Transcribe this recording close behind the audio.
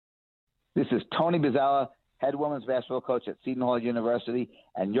This is Tony Bizzella, head women's basketball coach at Seton Hall University,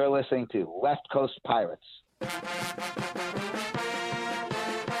 and you're listening to Left Coast Pirates. Morton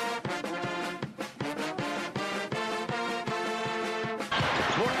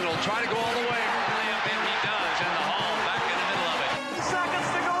will try to go all the way. Layup in, he does, and the Hall back in the middle of it. Seconds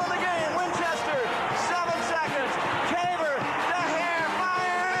to go in the game. Winchester, 7 seconds. Caver, the hair,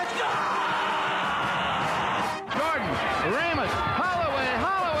 fires. Jordan, Ramus, Holloway,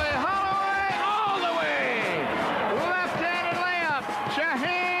 all the way. Left-handed layup,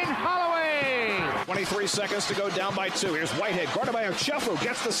 Shaheen Holloway. 23 seconds to go, down by 2. Here's Whitehead, guarded by Ochefu,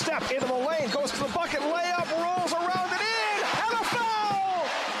 gets the step into the lane, goes to the bucket, layup, rolls around and in, and a foul!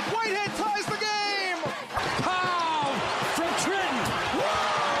 Whitehead ties the game! Pow! From Trenton! Woo!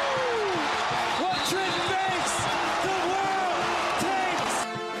 What Trenton makes, the world takes!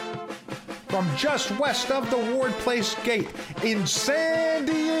 From just west of the Ward Place Gate in San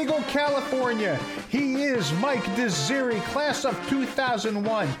Diego, California, he is Mike Desiri, class of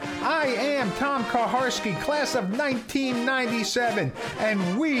 2001. I am Tom Kaharski, class of 1997,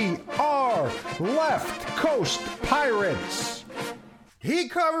 and we are Left Coast Pirates. He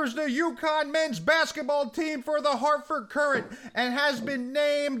covers the UConn men's basketball team for the Hartford Courant and has been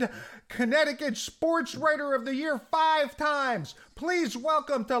named Connecticut Sports Writer of the Year 5 times. Please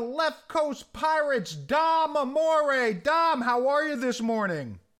welcome to Left Coast Pirates, Dom Amore. Dom, how are you this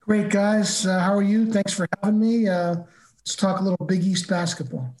morning? Great, guys. How are you? Thanks for having me. Let's talk a little Big East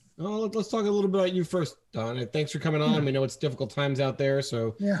basketball. Oh, let's talk a little bit about you first, Don. And thanks for coming on. We know it's difficult times out there.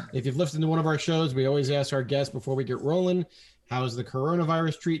 So if you've listened to one of our shows, we always ask our guests before we get rolling, how's the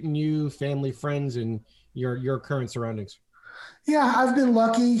coronavirus treating you, family, friends, and your current surroundings? Yeah, I've been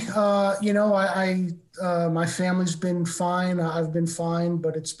lucky. My family's been fine. I've been fine,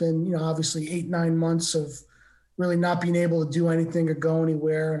 but it's been, obviously 8-9 months of really not being able to do anything or go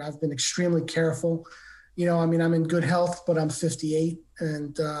anywhere. And I've been extremely careful. I'm in good health, but I'm 58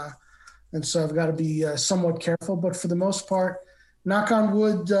 and so I've got to be somewhat careful, but for the most part, knock on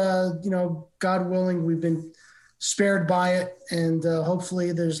wood, God willing, we've been spared by it. And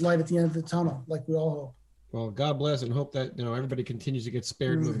hopefully there's light at the end of the tunnel, like we all hope. Well, God bless and hope that, everybody continues to get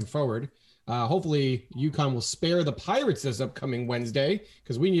spared moving forward. Hopefully UConn will spare the Pirates this upcoming Wednesday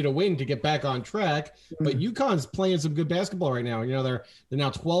because we need a win to get back on track. But UConn's playing some good basketball right now. They're now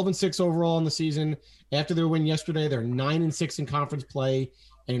 12-6 overall in the season. After their win yesterday, they're 9-6 in conference play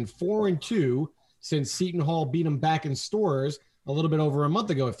and 4-2 since Seton Hall beat them back in Stores a little bit over a month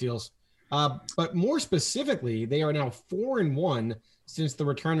ago, it feels. But more specifically, they are now 4-1 since the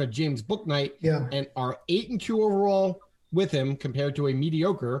return of James Bouknight and are 8-2 overall with him compared to a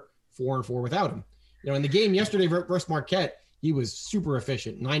mediocre 4-4 without him. In the game yesterday versus Marquette, he was super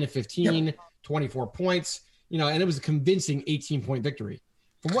efficient, 9-15, 24 points, and it was a convincing 18-point victory.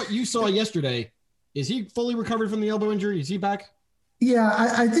 From what you saw yesterday, is he fully recovered from the elbow injury? Is he back? Yeah,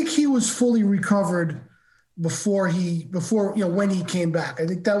 I think he was fully recovered before when he came back. I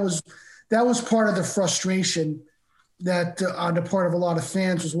think that was part of the frustration that on the part of a lot of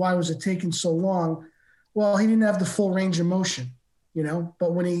fans was, why was it taking so long? Well, he didn't have the full range of motion,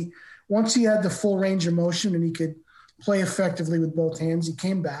 but once he had the full range of motion and he could play effectively with both hands, he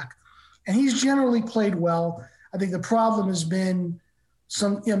came back and he's generally played well. I think the problem has been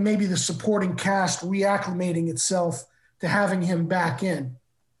maybe the supporting cast reacclimating itself to having him back in.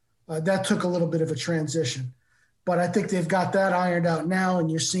 That took a little bit of a transition, but I think they've got that ironed out now. And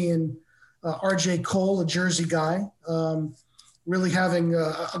you're seeing RJ Cole, a Jersey guy, really having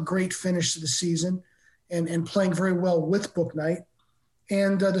a great finish to the season and playing very well with Bouknight.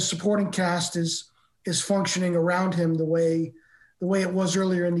 And the supporting cast is functioning around him the way it was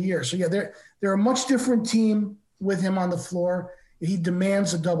earlier in the year. So they're a much different team with him on the floor. He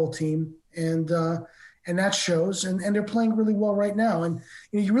demands a double team, and that shows. And they're playing really well right now. And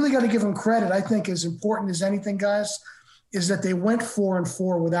you really got to give them credit. I think as important as anything, guys, is that they went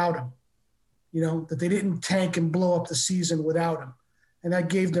 4-4 without him. That they didn't tank and blow up the season without him, and that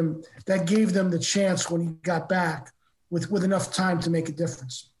gave them the chance when he got back with enough time to make a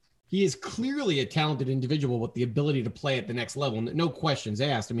difference. He is clearly a talented individual with the ability to play at the next level. No questions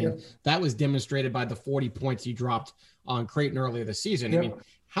asked. That was demonstrated by the 40 points he dropped on Creighton earlier this season.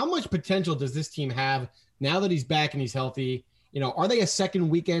 How much potential does this team have now that he's back and he's healthy? Are they a second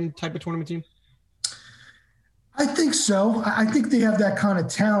weekend type of tournament team? I think so. I think they have that kind of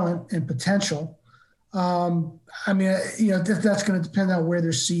talent and potential. That's going to depend on where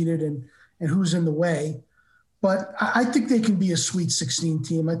they're seated and who's in the way. But I think they can be a Sweet 16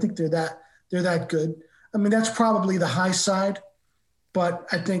 team. I think they're that good. That's probably the high side, but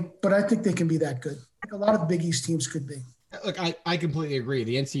I think they can be that good. A lot of Big East teams could be. Look, I completely agree.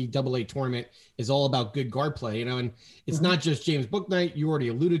 The NCAA tournament is all about good guard play, and it's not just James Bouknight. You already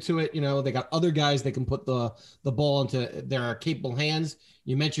alluded to it. They got other guys that can put the ball into their capable hands.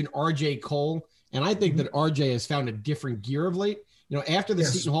 You mentioned RJ Cole, and I think that RJ has found a different gear of late. After the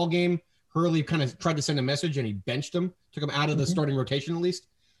Seton Hall game, Hurley kind of tried to send a message and he benched him, took him out of the starting rotation at least.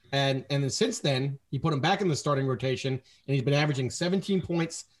 And then since then, he put him back in the starting rotation, and he's been averaging 17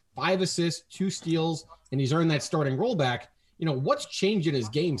 points, 5 assists, 2 steals, and he's earned that starting role back. What's changed in his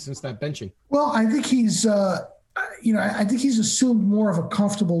game since that benching? Well, I think he's, I think he's assumed more of a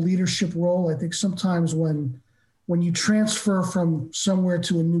comfortable leadership role. I think sometimes when you transfer from somewhere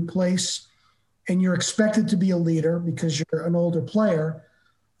to a new place and you're expected to be a leader because you're an older player,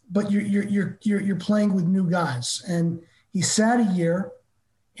 but you're playing with new guys, and he sat a year,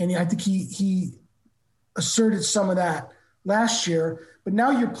 and I think he asserted some of that last year. But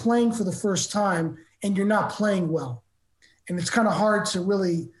now you're playing for the first time, and you're not playing well, and it's kind of hard to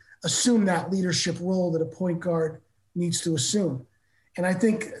really assume that leadership role that a point guard needs to assume. And I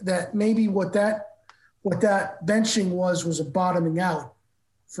think that maybe what that benching was a bottoming out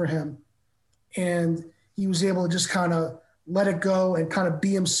for him, and he was able to just kind of let it go and kind of be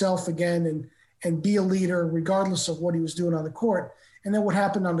himself again and be a leader regardless of what he was doing on the court. And then what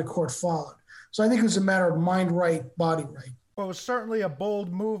happened on the court followed. So I think it was a matter of mind right, body right. Well, it was certainly a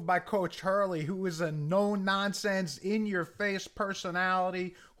bold move by Coach Hurley, who is a no-nonsense, in-your-face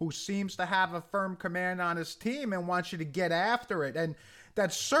personality who seems to have a firm command on his team and wants you to get after it. And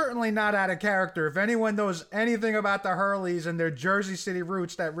that's certainly not out of character. If anyone knows anything about the Hurleys and their Jersey City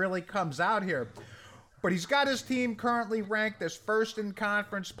roots, that really comes out here. But he's got his team currently ranked as first in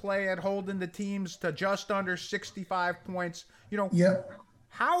conference play at holding the teams to just under 65 points.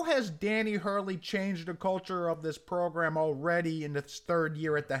 How has Danny Hurley changed the culture of this program already in its third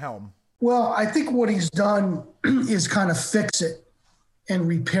year at the helm? Well, I think what he's done is kind of fix it and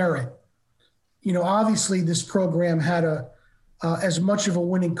repair it. Obviously this program had as much of a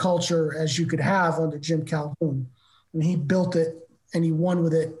winning culture as you could have under Jim Calhoun. And he built it and he won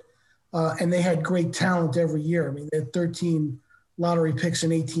with it. And they had great talent every year. I mean, they had 13 lottery picks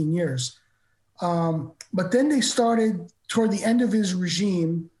in 18 years. But then they started toward the end of his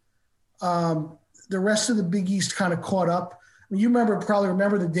regime. The rest of the Big East kind of caught up. I mean, you probably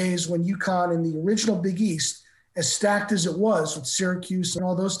remember the days when UConn in the original Big East, as stacked as it was with Syracuse and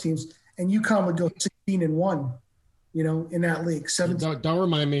all those teams, and UConn would go 16-1. In that league. 17. Don't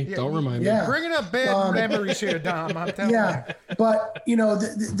remind me. Don't remind me. Yeah. Bringing up bad memories here, Dom. I'm telling you. But,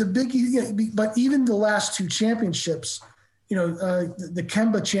 the Big, but even the last 2 championships, the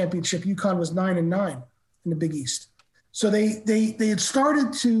Kemba championship, UConn was 9-9 in the Big East. So they had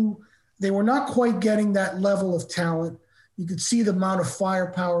started they were not quite getting that level of talent. You could see the amount of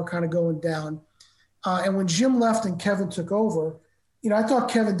firepower kind of going down. And when Jim left and Kevin took over, I thought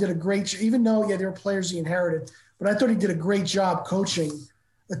Kevin did a great job, even though, there were players he inherited. But I thought he did a great job coaching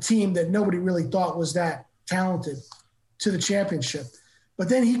a team that nobody really thought was that talented to the championship. But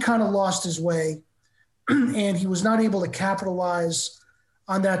then he kind of lost his way, and he was not able to capitalize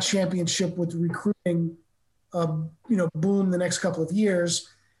on that championship with the recruiting, boom the next couple of years.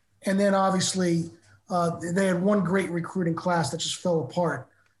 And then obviously they had one great recruiting class that just fell apart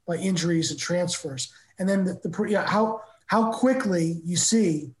by injuries and transfers. And then how quickly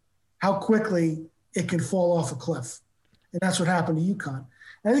it can fall off a cliff. And that's what happened to UConn.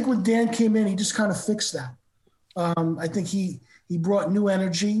 And I think when Dan came in, he just kind of fixed that. I think he brought new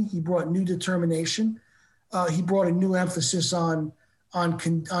energy. He brought new determination. He brought a new emphasis on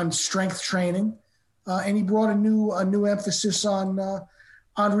strength training. And he brought a new emphasis on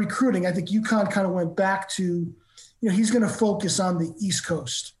recruiting. I think UConn kind of went back to, he's going to focus on the East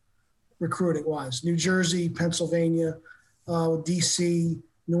Coast recruiting wise, New Jersey, Pennsylvania, DC,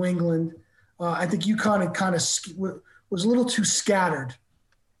 New England. I think UConn had kind of was a little too scattered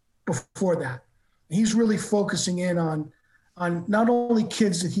before that. He's really focusing in on not only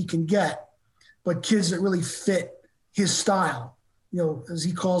kids that he can get, but kids that really fit his style, as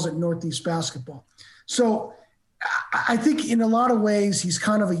he calls it, Northeast basketball. So I think in a lot of ways, he's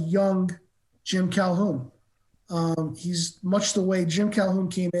kind of a young Jim Calhoun. He's much the way Jim Calhoun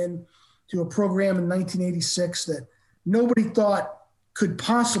came in to a program in 1986 that nobody thought could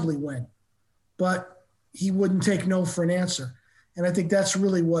possibly win. But he wouldn't take no for an answer. And I think that's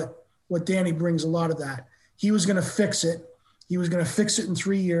really what Danny brings a lot of that. He was going to fix it. He was going to fix it in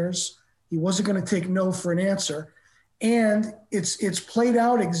 3 years. He wasn't going to take no for an answer. And it's played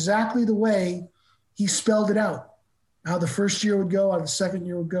out exactly the way he spelled it out, how the first year would go, how the second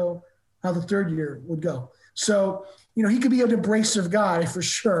year would go, how the third year would go. So, he could be an abrasive guy for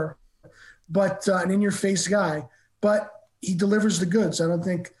sure, but an in-your-face guy. But he delivers the goods. I don't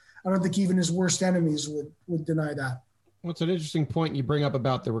think even his worst enemies would deny that. Well, it's an interesting point you bring up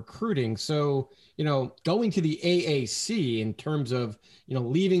about the recruiting. So, going to the AAC in terms of,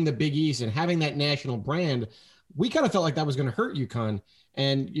 leaving the Big East and having that national brand, we kind of felt like that was going to hurt UConn.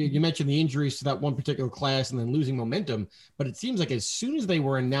 And you mentioned the injuries to that one particular class and then losing momentum. But it seems like as soon as they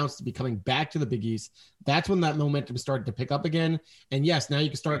were announced to be coming back to the Big East, that's when that momentum started to pick up again. And yes, now you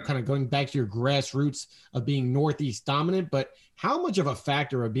can start kind of going back to your grassroots of being Northeast dominant. But how much of a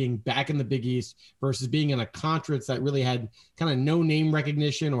factor of being back in the Big East versus being in a conference that really had kind of no name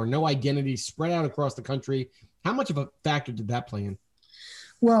recognition or no identity spread out across the country, how much of a factor did that play in?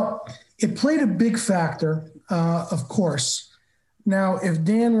 Well, it played a big factor, of course. Now, if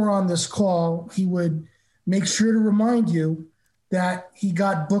Dan were on this call, he would make sure to remind you that he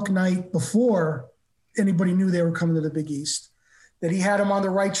got book night before anybody knew they were coming to the Big East, that he had them on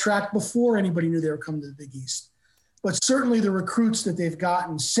the right track before anybody knew they were coming to the Big East. But certainly the recruits that they've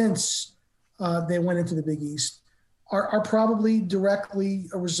gotten since they went into the Big East are probably directly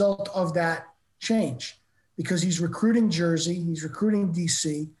a result of that change, because he's recruiting Jersey, he's recruiting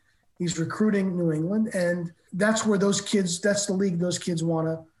DC, he's recruiting New England, and that's where that's the league those kids want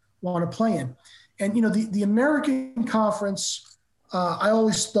to play in. And, the American Conference, I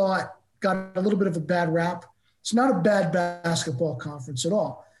always thought got a little bit of a bad rap. It's not a bad basketball conference at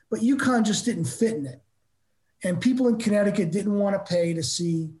all, but UConn just didn't fit in it. And people in Connecticut didn't want to pay to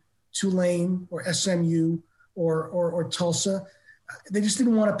see Tulane or SMU or Tulsa. They just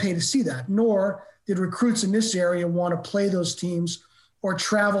didn't want to pay to see that, nor did recruits in this area want to play those teams or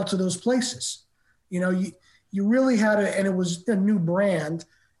travel to those places. You really had to, and it was a new brand,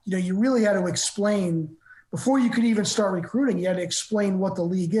 you really had to explain, before you could even start recruiting, you had to explain what the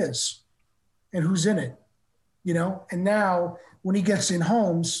league is and who's in it, and now when he gets in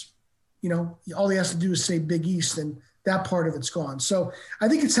homes, all he has to do is say Big East, and that part of it's gone. So I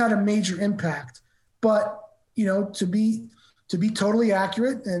think it's had a major impact, but, to be totally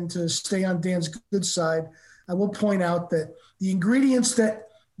accurate and to stay on Dan's good side, I will point out that the ingredients that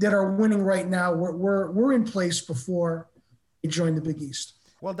are winning right now were in place before he joined the Big East.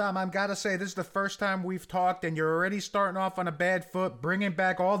 Well, Dom, I've got to say, this is the first time we've talked, and you're already starting off on a bad foot, bringing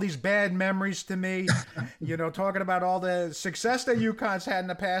back all these bad memories to me, talking about all the success that UConn's had in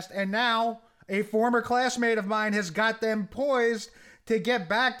the past, and now a former classmate of mine has got them poised to get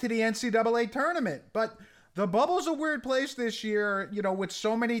back to the NCAA tournament. But the bubble's a weird place this year, with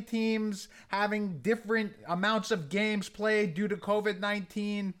so many teams having different amounts of games played due to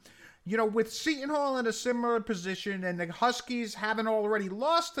COVID-19. With Seton Hall in a similar position and the Huskies haven't already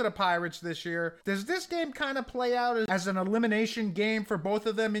lost to the Pirates this year, does this game kind of play out as an elimination game for both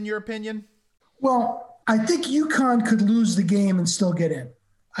of them, in your opinion? Well, I think UConn could lose the game and still get in.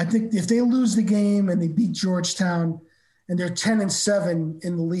 I think if they lose the game and they beat Georgetown and they're 10-7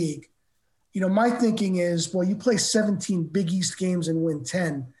 in the league, my thinking is, well, you play 17 Big East games and win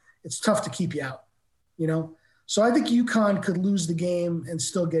 10. It's tough to keep you out, So I think UConn could lose the game and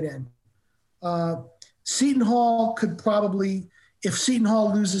still get in. Seton Hall could probably, if Seton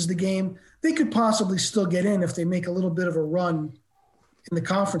Hall loses the game, they could possibly still get in if they make a little bit of a run in the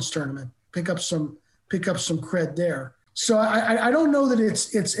conference tournament, pick up some cred there. So I don't know that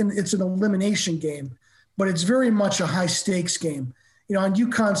it's an elimination game, but it's very much a high stakes game. On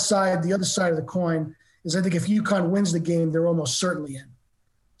UConn's side, the other side of the coin is, I think if UConn wins the game, they're almost certainly in.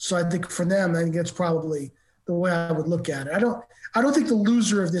 So I think for them, I think that's probably the way I would look at it. I don't think the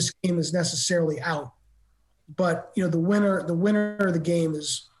loser of this game is necessarily out, but the winner of the game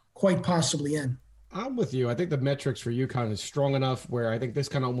is quite possibly in. I'm with you. I think the metrics for UConn is strong enough where I think this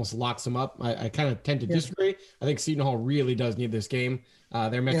kind of almost locks them up. I kind of tend to disagree. I think Seton Hall really does need this game.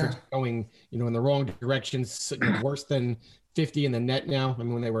 Their metrics are going, in the wrong directions, worse than 50 in the net now. I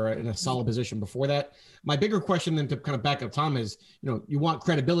mean, when they were in a solid position before that. My bigger question then, to kind of back up Tom, is, you want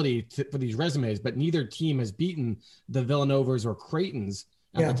credibility for these resumes, but neither team has beaten the Villanovas or Creightons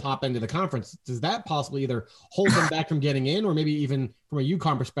at the top end of the conference. Does that possibly either hold them back from getting in, or maybe even from a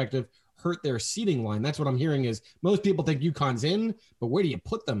UConn perspective, hurt their seeding line? That's what I'm hearing, is most people think UConn's in, but where do you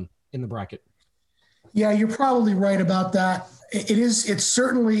put them in the bracket? Yeah, you're probably right about that. It's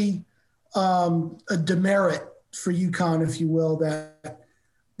certainly a demerit for UConn, if you will, that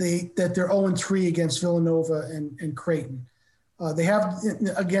they're 0-3 against Villanova and Creighton. They have,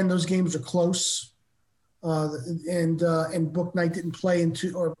 again, those games are close, and Book Night didn't play in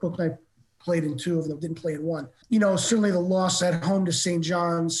two, or Book Night played in two of them, didn't play in one. Certainly the loss at home to St.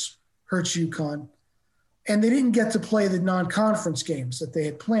 John's hurts UConn, and they didn't get to play the non-conference games that they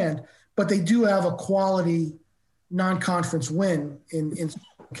had planned, but they do have a quality non-conference win in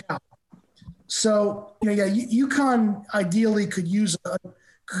Cal. So, UConn ideally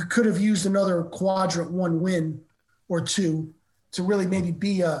could have used another quadrant 1 win or 2 to really maybe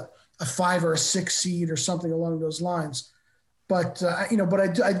be a 5 or a 6 seed or something along those lines. But,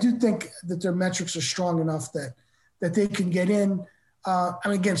 I do think that their metrics are strong enough that they can get in.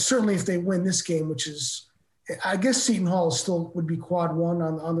 Again, certainly if they win this game, which is, I guess Seton Hall still would be quad 1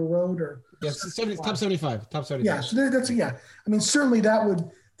 on the road, or top 75. Yeah, so that's certainly that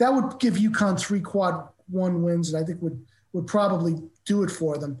would give UConn 3 quad 1 wins, and I think would probably do it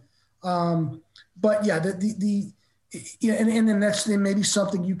for them. But yeah, and then that's maybe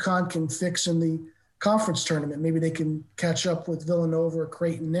something UConn can fix in the conference tournament. Maybe they can catch up with Villanova or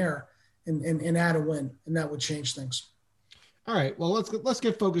Creighton there and add a win, and that would change things. All right, well, let's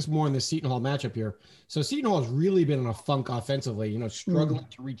get focused more on the Seton Hall matchup here. So Seton Hall has really been in a funk offensively, struggling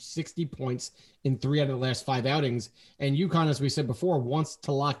to reach 60 points in 3 out of the last 5 outings. And UConn, as we said before, wants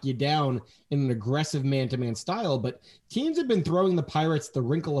to lock you down in an aggressive man-to-man style. But teams have been throwing the Pirates the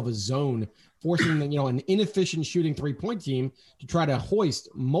wrinkle of a zone, forcing an inefficient shooting 3-point team to try to hoist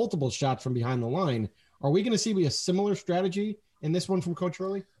multiple shots from behind the line. Are we going to see a similar strategy in this one from Coach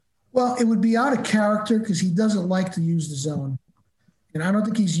Hurley? Well, it would be out of character because he doesn't like to use the zone. And I don't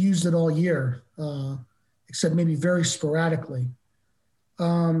think he's used it all year, except maybe very sporadically.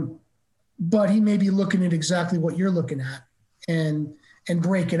 But he may be looking at exactly what you're looking at and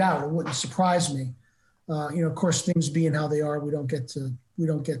break it out. It wouldn't surprise me. Of course, things being how they are, we don't get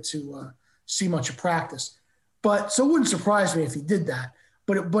to see much of practice. But so it wouldn't surprise me if he did that.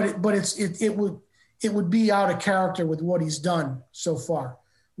 But it would be out of character with what he's done so far.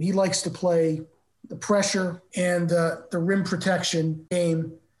 He likes to play the pressure and the rim protection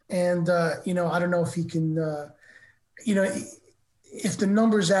game. And, I don't know if he can, if the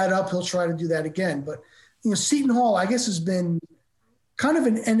numbers add up, he'll try to do that again. But, Seton Hall, I guess, has been kind of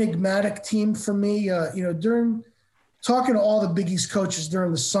an enigmatic team for me. During talking to all the Big East coaches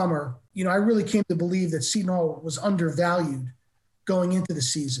during the summer, I really came to believe that Seton Hall was undervalued going into the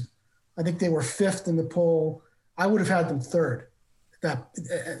season. I think they were 5th in the poll. I would have had them 3rd.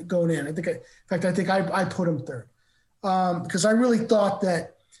 That going in. I think I put him 3rd because I really thought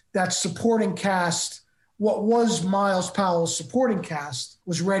that supporting cast, what was Miles Powell's supporting cast,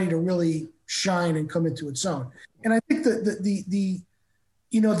 was ready to really shine and come into its own. And I think the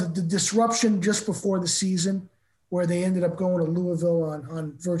disruption just before the season, where they ended up going to Louisville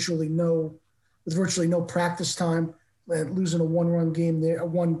on virtually no practice time, and losing a 1-run game there, a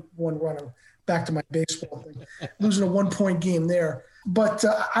one run. Back to my baseball thing, losing a 1-point game there. But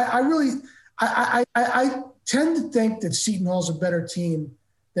I tend to think that Seton Hall's a better team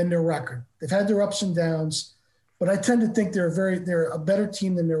than their record. They've had their ups and downs, but I tend to think they're a better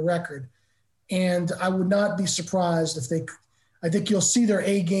team than their record. And I would not be surprised if I think you'll see their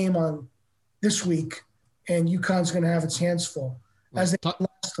A game on this week, and UConn's going to have its hands full as they did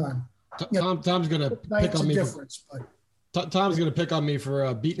last time. Tom's going to pick on me. Tom's going to pick on me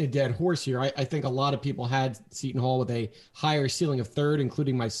for beating a dead horse here. I think a lot of people had Seton Hall with a higher ceiling of 3rd,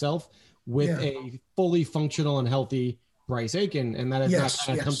 including myself, with a fully functional and healthy Bryce Aiken, and that has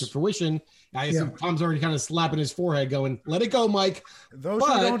not come to fruition. I think Tom's already kind of slapping his forehead going, let it go, Mike. Those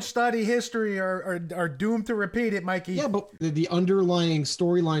who don't study history are doomed to repeat it, Mikey. Yeah, but the underlying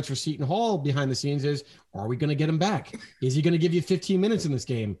storylines for Seton Hall behind the scenes is, are we going to get him back? Is he going to give you 15 minutes in this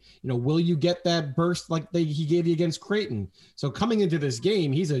game? Will you get that burst like he gave you against Creighton? So coming into this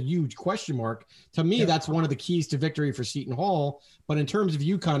game, he's a huge question mark. To me, that's one of the keys to victory for Seton Hall. But in terms of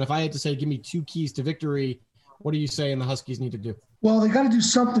UConn, if I had to say, give me 2 keys to victory, what are you saying the Huskies need to do? Well, they got to do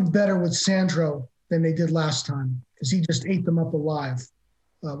something better with Sandro than they did last time, because he just ate them up alive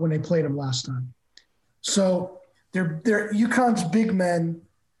when they played him last time. So they're UConn's big men,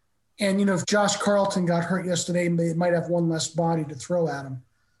 and if Josh Carlton got hurt yesterday, they might have one less body to throw at him.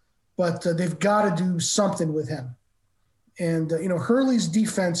 But they've got to do something with him. And Hurley's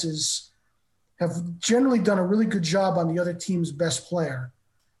defenses have generally done a really good job on the other team's best player,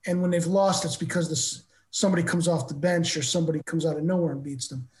 and when they've lost, it's because somebody comes off the bench or somebody comes out of nowhere and beats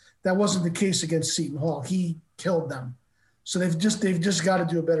them. That wasn't the case against Seton Hall. He killed them. So they've just got to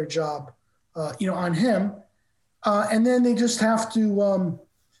do a better job, on him. And then they just have to,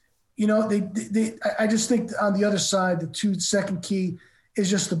 I just think on the other side, the second key is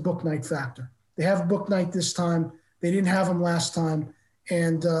just the book night factor. They have book night this time. They didn't have them last time.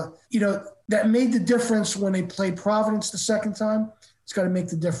 And, that made the difference when they played Providence the second time. It's got to make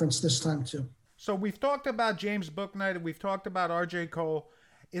the difference this time too. So we've talked about James Bouknight and we've talked about RJ Cole.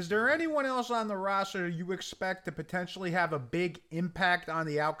 Is there anyone else on the roster you expect to potentially have a big impact on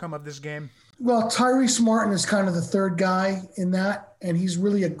the outcome of this game? Well, Tyrese Martin is kind of the third guy in that, and he's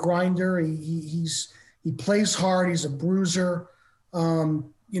really a grinder. He plays hard. He's a bruiser.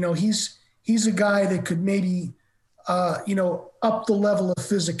 He's a guy that could maybe up the level of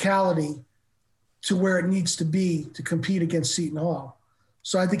physicality to where it needs to be to compete against Seton Hall.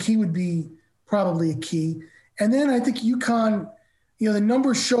 So I think he would be probably a key. And then I think UConn, the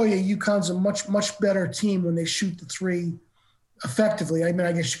numbers show you UConn's a much, much better team when they shoot the three effectively. I mean,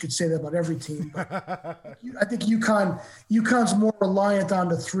 I guess you could say that about every team. But I think UConn's more reliant on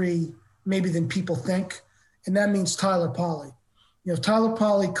the three maybe than people think, and that means Tyler Polley. If Tyler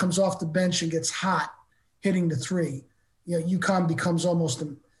Polley comes off the bench and gets hot hitting the three, UConn becomes almost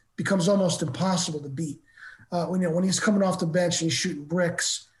impossible to beat. When he's coming off the bench and he's shooting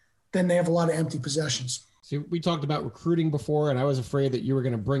bricks, then they have a lot of empty possessions. See, we talked about recruiting before, and I was afraid that you were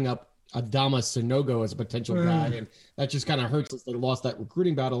going to bring up Adama Sanogo as a potential guy, and that just kind of hurts us. They lost that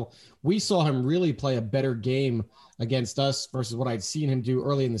recruiting battle. We saw him really play a better game against us versus what I'd seen him do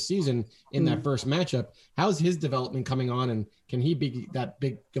early in the season in that first matchup. How's his development coming on, and can he be that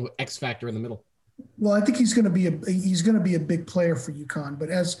big X factor in the middle? Well, I think he's going to be a big player for UConn, but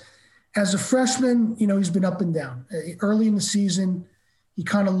as a freshman, he's been up and down. Early in the season, he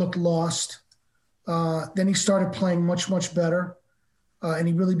kind of looked lost. Then he started playing much, much better. And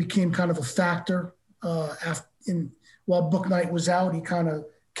he really became kind of a factor while Book Night was out. He kind of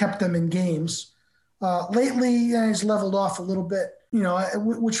kept them in games. Lately, he's leveled off a little bit.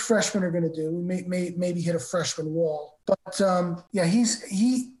 Which freshmen are going to do? Maybe hit a freshman wall. But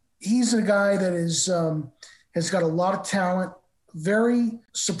he's a guy that has got a lot of talent. Very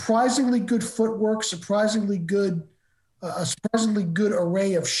surprisingly good footwork. Surprisingly good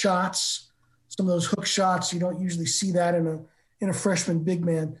array of shots. Some of those hook shots, you don't usually see that in a freshman big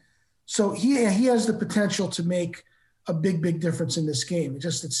man. So he has the potential to make a big difference in this game. It's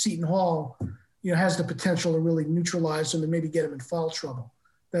just that Seton Hall, has the potential to really neutralize him and maybe get him in foul trouble.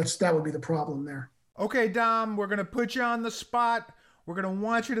 That would be the problem there. Okay, Dom, we're going to put you on the spot. We're going to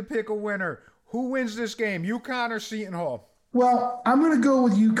want you to pick a winner. Who wins this game, UConn or Seton Hall? Well, I'm going to go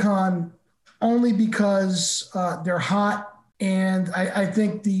with UConn only because they're hot, and I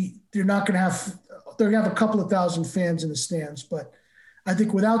think they're not going to have – they're going to have a couple of thousand fans in the stands, but I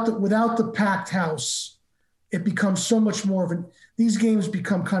think without the packed house, it becomes so much more of these games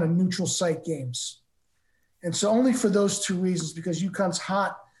become kind of neutral site games. And so only for those two reasons, because UConn's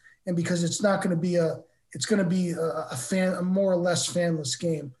hot and because it's going to be a more or less fanless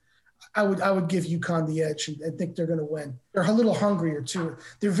game, I would give UConn the edge and think they're going to win. They're a little hungrier too.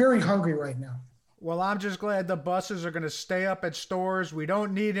 They're very hungry right now. Well, I'm just glad the buses are going to stay up at stores. We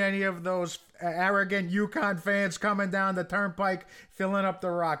don't need any of those arrogant UConn fans coming down the turnpike, filling up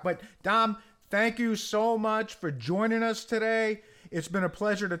the rock. But, Dom, thank you so much for joining us today. It's been a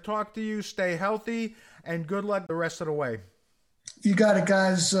pleasure to talk to you. Stay healthy, and good luck the rest of the way. You got it,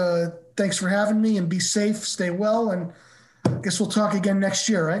 guys. Thanks for having me, and be safe, stay well, and I guess we'll talk again next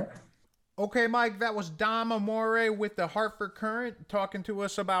year, right? Okay, Mike, that was Dom Amore with the Hartford Courant talking to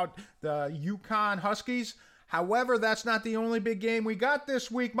us about the UConn Huskies. However, that's not the only big game we got this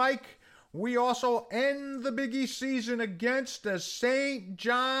week, Mike. We also end the Big East season against the St.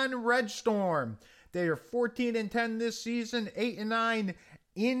 John Red Storm. They are 14-10 this season, 8-9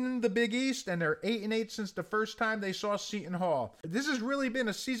 in the Big East, and they're 8-8 since the first time they saw Seton Hall. This has really been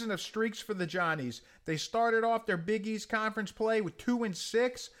a season of streaks for the Johnnies. They started off their Big East conference play with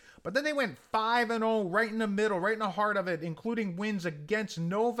 2-6, but then they went 5-0 right in the middle, right in the heart of it, including wins against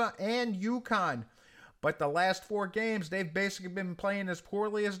Nova and UConn. But the last 4 games, they've basically been playing as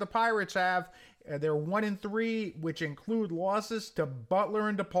poorly as the Pirates have. They're 1-3, which include losses to Butler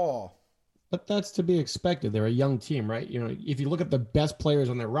and DePaul. But that's to be expected. They're a young team, right? If you look at the best players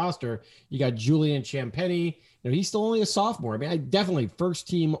on their roster, you got Julian Champagny. He's still only a sophomore. I mean, definitely first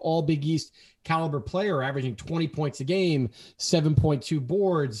team all Big East caliber player, averaging 20 points a game, 7.2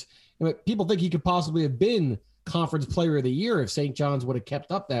 boards. People think he could possibly have been conference player of the year if St. John's would have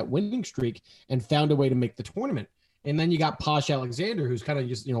kept up that winning streak and found a way to make the tournament. And then you got Posh Alexander, who's kind of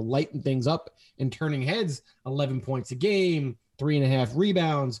just, lighting things up and turning heads, 11 points a game, 3.5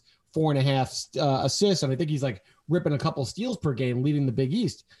 rebounds, 4.5 assists. And I think he's like ripping a couple steals per game, leading the Big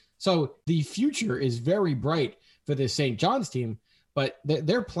East. So the future is very bright for this St. John's team, but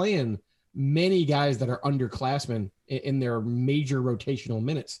they're playing many guys that are underclassmen in their major rotational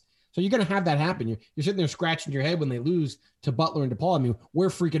minutes. So you're going to have that happen. You're sitting there scratching your head when they lose to Butler and DePaul. I mean, we're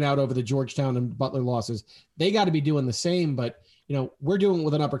freaking out over the Georgetown and Butler losses. They got to be doing the same, but we're doing it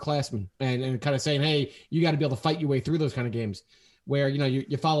with an upperclassman and kind of saying, hey, you got to be able to fight your way through those kind of games. where,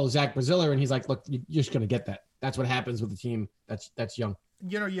 you follow Zach Braziller and he's like, look, you're just going to get that. That's what happens with a team that's young.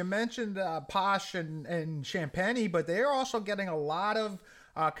 You mentioned Posh and Champagny, but they're also getting a lot of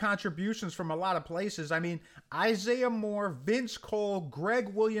contributions from a lot of places. I mean, Isaiah Moore, Vince Cole, Greg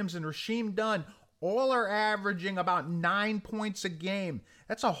Williams, and Rasheem Dunn all are averaging about 9 points a game.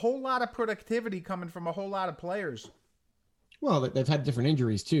 That's a whole lot of productivity coming from a whole lot of players. Well, they've had different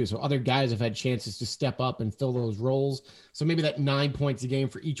injuries too. So other guys have had chances to step up and fill those roles. So maybe that 9 points a game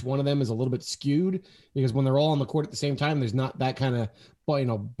for each one of them is a little bit skewed because when they're all on the court at the same time, there's not that kind of,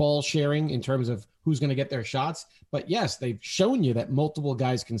 ball sharing in terms of who's going to get their shots. But yes, they've shown you that multiple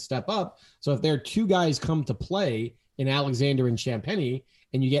guys can step up. So if there are two guys come to play in Alexander and Champagny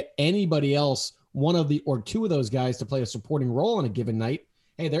and you get anybody else, one of the, or two of those guys to play a supporting role on a given night,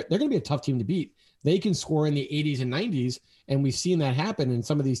 hey, they're going to be a tough team to beat. They can score in the 80s and 90s, and we've seen that happen in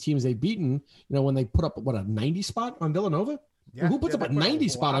some of these teams they've beaten, when they put up, a 90 spot on Villanova? Yeah, who puts up a 90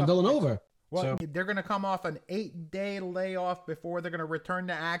 spot on Villanova? Well, they're going to come off an 8-day layoff before they're going to return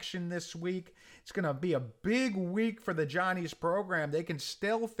to action this week. It's going to be a big week for the Johnnies program. They can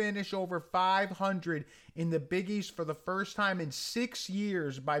still finish over 500 in the Big East for the first time in 6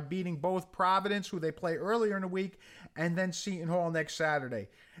 years by beating both Providence, who they play earlier in the week, and then Seton Hall next Saturday.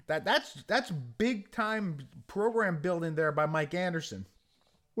 That's big time program building there by Mike Anderson.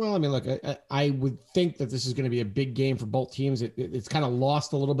 Well, I mean, look, I would think that this is going to be a big game for both teams. It's kind of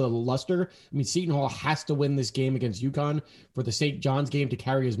lost a little bit of the luster. I mean, Seton Hall has to win this game against UConn for the St. John's game to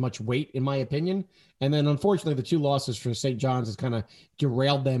carry as much weight, in my opinion. And then, unfortunately, the two losses for St. John's has kind of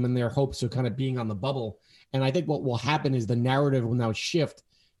derailed them in their hopes of kind of being on the bubble. And I think what will happen is the narrative will now shift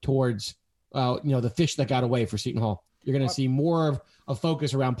towards, the fish that got away for Seton Hall. You're going to see more of a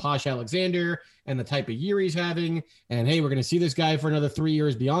focus around Posh Alexander and the type of year he's having. And, hey, we're going to see this guy for another 3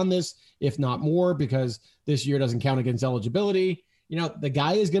 years beyond this, if not more, because this year doesn't count against eligibility. The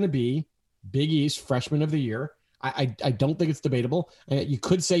guy is going to be Big East Freshman of the Year. I don't think it's debatable. You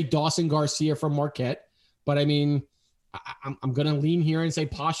could say Dawson Garcia from Marquette, but, I mean, I'm going to lean here and say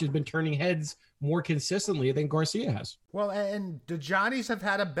Posh has been turning heads more consistently than Garcia has. Well, and the Johnnies have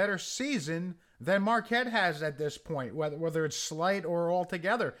had a better season than Marquette has at this point, whether it's slight or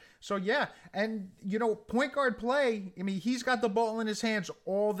altogether. So, yeah, and, point guard play, I mean, he's got the ball in his hands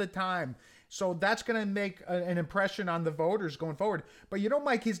all the time. So that's going to make an impression on the voters going forward. But,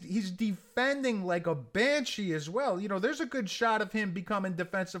 Mike, he's defending like a banshee as well. There's a good shot of him becoming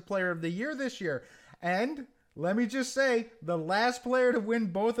Defensive Player of the Year this year. And let me just say, the last player to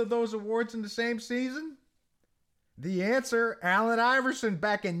win both of those awards in the same season? The answer, Allen Iverson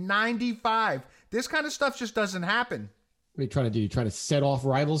back in 95. This kind of stuff just doesn't happen. What are you trying to do? You trying to set off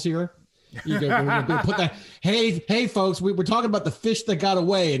rivals here? We're gonna put that. Hey, folks, we're talking about the fish that got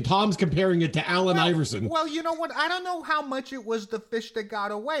away, and Tom's comparing it to Allen Iverson. Well, you know what? I don't know how much it was the fish that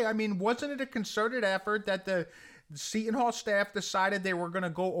got away. I mean, wasn't it a concerted effort that the Seton Hall staff decided they were going to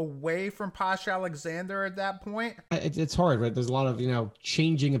go away from Posh Alexander at that point? It's hard, right? There's a lot of,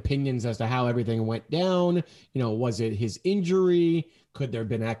 changing opinions as to how everything went down. Was it his injury? Could there have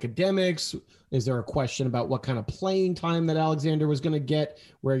been academics? Is there a question about what kind of playing time that Alexander was going to get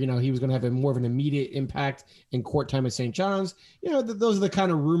where, he was going to have more of an immediate impact in court time at St. John's? Those are the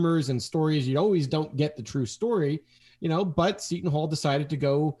kind of rumors and stories. You always don't get the true story. But Seton Hall decided to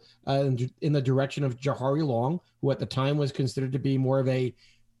go in the direction of Jahari Long, who at the time was considered to be more of a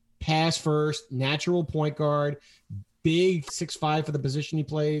pass first, natural point guard, big 6'5" for the position he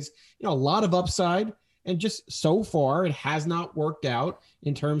plays, a lot of upside. And just so far, it has not worked out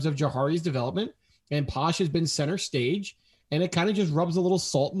in terms of Jahari's development. And Posh has been center stage. And it kind of just rubs a little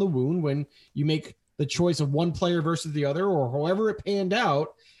salt in the wound when you make the choice of one player versus the other, or however it panned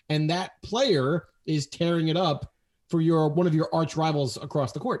out, and that player is tearing it up for one of your arch rivals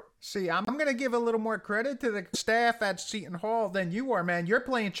across the court. See, I'm going to give a little more credit to the staff at Seton Hall than you are, man. You're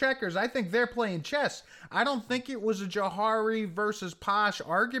playing checkers. I think they're playing chess. I don't think it was a Jahari versus Posh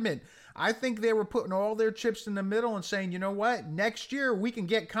argument. I think they were putting all their chips in the middle and saying, you know what, next year we can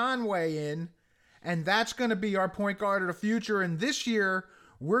get Conway in, and that's going to be our point guard of the future. And this year,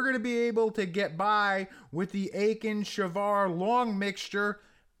 we're going to be able to get by with the Aiken, Shavar, Long mixture.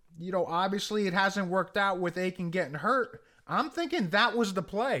 Obviously it hasn't worked out with Aiken getting hurt. I'm thinking that was the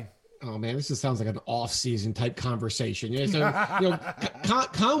play. Oh man, this just sounds like an off-season type conversation.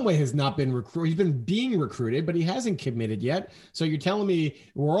 Conway has not been recruited. He's been being recruited, but he hasn't committed yet. So you're telling me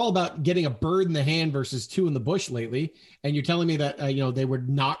we're all about getting a bird in the hand versus two in the bush lately, and you're telling me that they would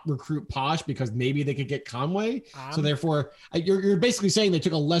not recruit Posh because maybe they could get Conway. So therefore, you're basically saying they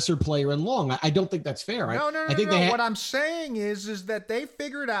took a lesser player in Long. I don't think that's fair. No. What I'm saying is that they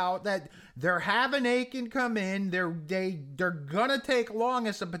figured out that They're having Aiken come in. They're gonna take Long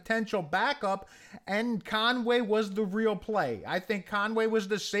as a potential backup, and Conway was the real play. I think Conway was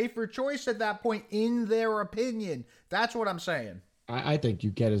the safer choice at that point, in their opinion. That's what I'm saying. I think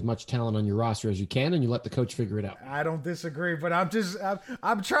you get as much talent on your roster as you can, and you let the coach figure it out. I don't disagree, but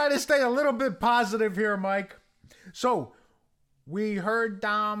I'm trying to stay a little bit positive here, Mike. So we heard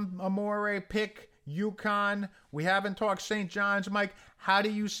Dom Amore pick UConn. We haven't talked St. John's, Mike. How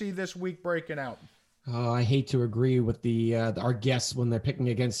do you see this week breaking out? I hate to agree with our guests when they're picking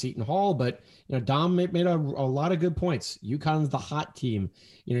against Seton Hall, but Dom made a lot of good points. UConn's the hot team.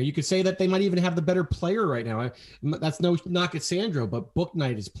 You could say that they might even have the better player right now. That's no knock at Sandro, but Book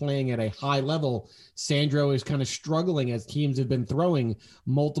Knight is playing at a high level. Sandro is kind of struggling as teams have been throwing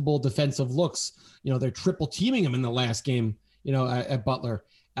multiple defensive looks. They're triple teaming him in the last game, at Butler.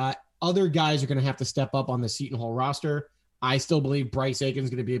 Other guys are going to have to step up on the Seton Hall roster. I still believe Bryce Aiken's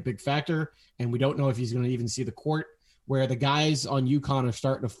going to be a big factor, and we don't know if he's going to even see the court, where the guys on UConn are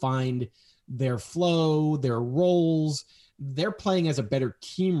starting to find their flow, their roles. They're playing as a better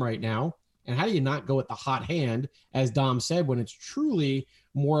team right now. And how do you not go with the hot hand, as Dom said, when it's truly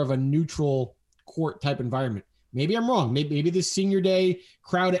more of a neutral court type environment? Maybe I'm wrong. Maybe this senior day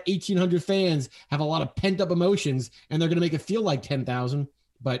crowd of 1,800 fans have a lot of pent up emotions, and they're going to make it feel like 10,000.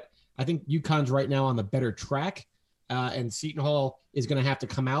 But I think UConn's right now on the better track. And Seton Hall is going to have to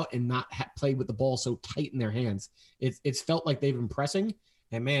come out and not play with the ball so tight in their hands. It's felt like they've been pressing,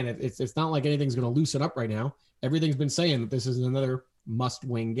 and man, it's not like anything's going to loosen up right now. Everything's been saying that this is another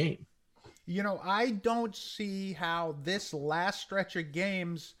must-win game. I don't see how this last stretch of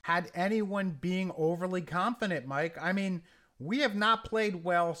games had anyone being overly confident, Mike. I mean, we have not played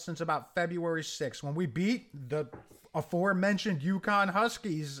well since about February 6th, when we beat the aforementioned UConn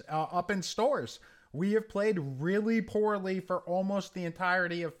Huskies up in Stores. We have played really poorly for almost the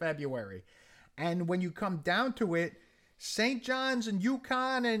entirety of February. And when you come down to it, St. John's and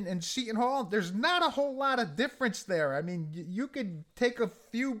UConn and Seton Hall, there's not a whole lot of difference there. I mean, you could take a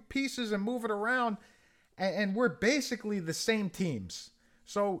few pieces and move it around, and we're basically the same teams.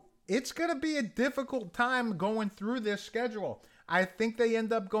 So it's going to be a difficult time going through this schedule. I think they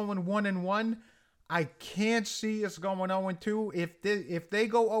end up going 1-1. I can't see us going 0-2. If they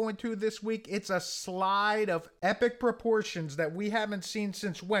go 0-2 this week, it's a slide of epic proportions that we haven't seen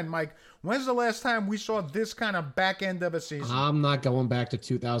since when, Mike? When's the last time we saw this kind of back end of a season? I'm not going back to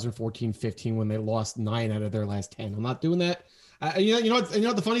 2014-15 when they lost 9 out of their last 10. I'm not doing that. You know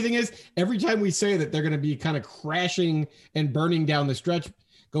what the funny thing is? Every time we say that they're going to be kind of crashing and burning down the stretch,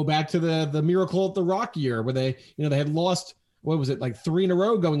 go back to the Miracle at the Rock year where they had lost, what was it, like 3 in a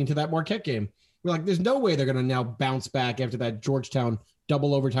row going into that Marquette game. We're like, there's no way they're going to now bounce back after that Georgetown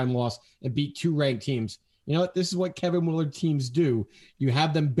double overtime loss and beat 2 ranked teams. You know what? This is what Kevin Willard teams do. You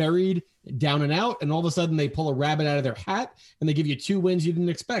have them buried down and out, and all of a sudden they pull a rabbit out of their hat and they give you 2 wins you didn't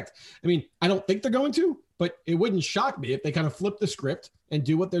expect. I mean, I don't think they're going to, but it wouldn't shock me if they kind of flip the script and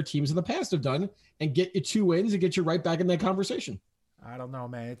do what their teams in the past have done and get you 2 wins and get you right back in that conversation. I don't know,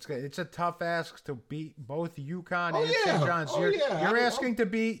 man. It's a tough ask to beat both UConn and St. John's. You're asking to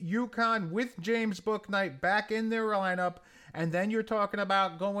beat UConn with James Bouknight back in their lineup, and then you're talking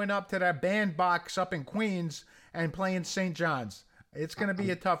about going up to that bandbox up in Queens and playing St. John's. It's going to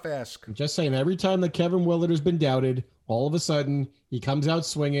be a tough ask. I'm just saying, every time that Kevin Willard has been doubted, all of a sudden he comes out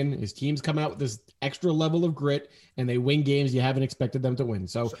swinging. His teams come out with this extra level of grit, and they win games you haven't expected them to win.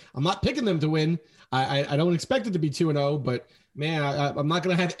 So I'm not picking them to win. I don't expect it to be 2-0, but man, I'm not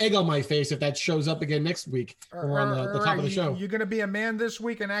going to have egg on my face if that shows up again next week or on the top of the show. You're going to be a man this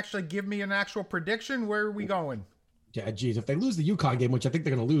week and actually give me an actual prediction? Where are we going? Yeah, geez, if they lose the UConn game, which I think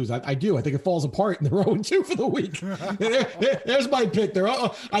they're going to lose, I do. I think it falls apart and they're 0-2 for the week. There's my pick.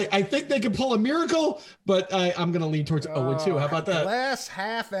 I think they can pull a miracle, but I'm going to lean towards 0-2. How about that? Glass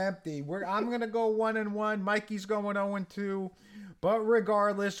half empty. I'm going to go 1-1. Mikey's going 0-2. But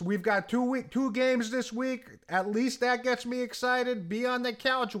regardless, we've got 2 games this week. At least that gets me excited. Be on the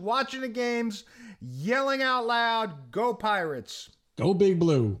couch watching the games, yelling out loud, "Go Pirates! Go Big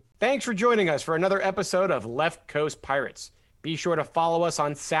Blue!" Thanks for joining us for another episode of Left Coast Pirates. Be sure to follow us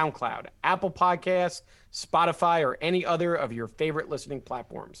on SoundCloud, Apple Podcasts, Spotify, or any other of your favorite listening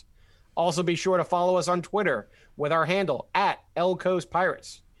platforms. Also be sure to follow us on Twitter with our handle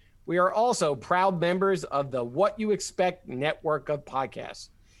 @LCoastPirates. We are also proud members of the What You Expect network of podcasts.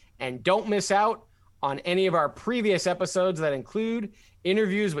 And don't miss out on any of our previous episodes that include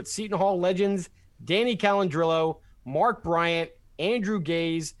interviews with Seton Hall legends Danny Calandrillo, Mark Bryant, Andrew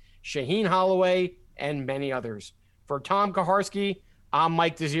Gaze, Shaheen Holloway, and many others. For Tom Kaharski, I'm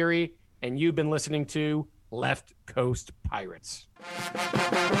Mike Desiri, and you've been listening to Left Coast Pirates.